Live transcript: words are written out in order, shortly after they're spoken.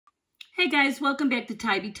Hey guys, welcome back to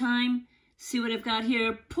Tybee Time. See what I've got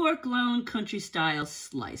here? Pork loin country style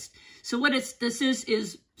sliced. So what this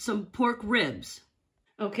is some pork ribs.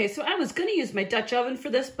 Okay, so I was going to use my Dutch oven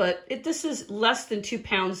for this, but this is less than 2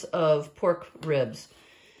 pounds of pork ribs.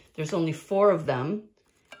 There's only 4 of them.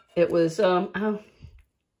 It was, I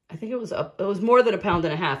think it was more than 1.5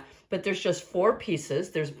 pounds, but there's just 4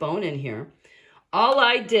 pieces. There's bone in here. All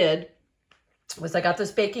I did was I got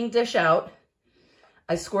this baking dish out.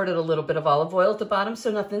 I squirted a little bit of olive oil at the bottom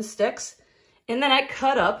so nothing sticks. And then I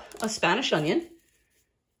cut up a Spanish onion,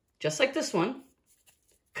 just like this one.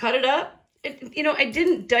 Cut it up. I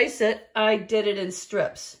didn't dice it. I did it in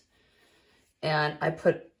strips. And I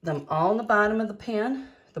put them all in the bottom of the pan,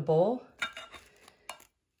 the bowl.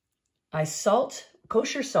 I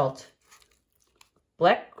kosher salt,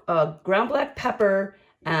 ground black pepper,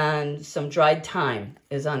 and some dried thyme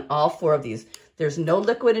is on all 4 of these. There's no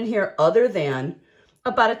liquid in here other than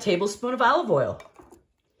about a tablespoon of olive oil.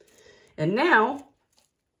 And now,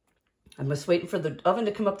 I'm just waiting for the oven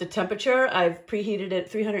to come up to temperature. I've preheated it at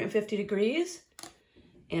 350 degrees.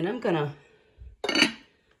 And I'm gonna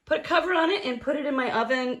put a cover on it and put it in my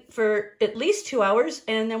oven for at least 2 hours,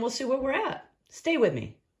 and then we'll see where we're at. Stay with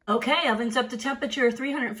me. Okay, oven's up to temperature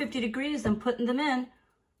 350 degrees. I'm putting them in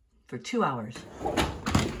for 2 hours.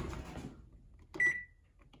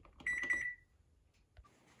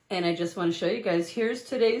 And I just want to show you guys, here's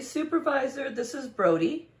today's supervisor. This is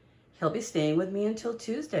Brody. He'll be staying with me until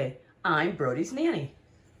Tuesday. I'm Brody's nanny.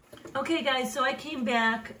 Okay guys, so I came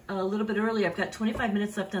back a little bit early. I've got 25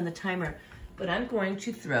 minutes left on the timer, but I'm going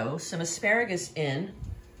to throw some asparagus in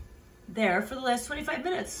there for the last 25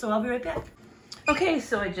 minutes, so I'll be right back. Okay,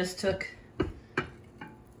 so I just took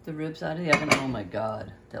the ribs out of the oven. Oh my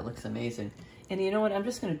God, that looks amazing. And you know what? I'm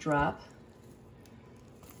just gonna drop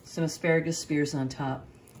some asparagus spears on top.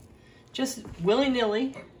 Just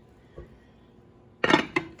willy-nilly.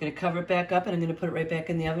 Gonna cover it back up and I'm gonna put it right back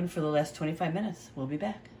in the oven for the last 25 minutes. We'll be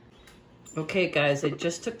back. Okay guys, I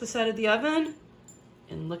just took this out of the oven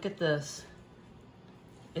and look at this.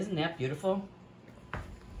 Isn't that beautiful?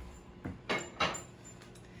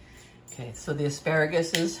 Okay, so the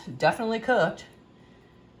asparagus is definitely cooked.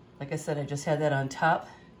 Like I said, I just had that on top.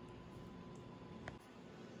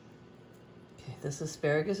 Okay, this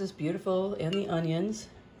asparagus is beautiful, and the onions.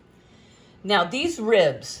 Now these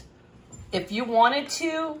ribs, if you wanted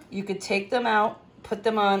to, you could take them out, put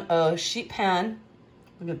them on a sheet pan.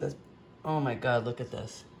 Look at this. Oh my God, look at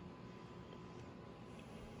this.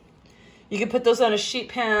 You could put those on a sheet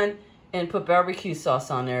pan and put barbecue sauce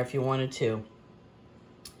on there if you wanted to.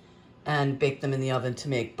 And bake them in the oven to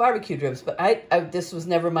make barbecue ribs. But this was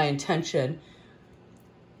never my intention.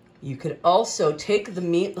 You could also take the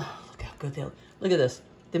meat. Oh, look how good they look. Look at this.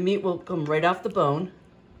 The meat will come right off the bone.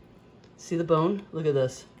 See the bone? Look at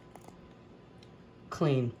this.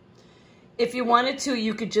 Clean. If you wanted to,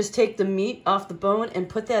 you could just take the meat off the bone and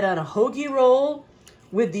put that on a hoagie roll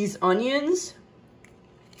with these onions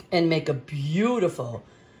and make a beautiful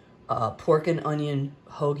pork and onion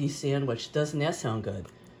hoagie sandwich. Doesn't that sound good?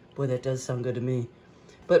 Boy, that does sound good to me.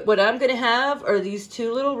 But what I'm going to have are these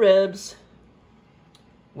 2 little ribs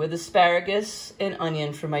with asparagus and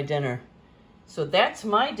onion for my dinner. So that's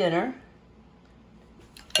my dinner.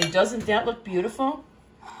 And doesn't that look beautiful?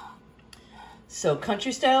 So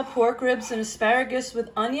country style pork ribs and asparagus with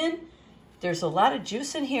onion. There's a lot of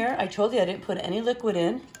juice in here. I told you I didn't put any liquid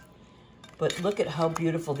in. But look at how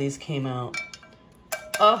beautiful these came out.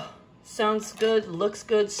 Oh, sounds good, looks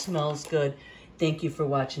good, smells good. Thank you for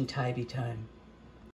watching Tybee Time.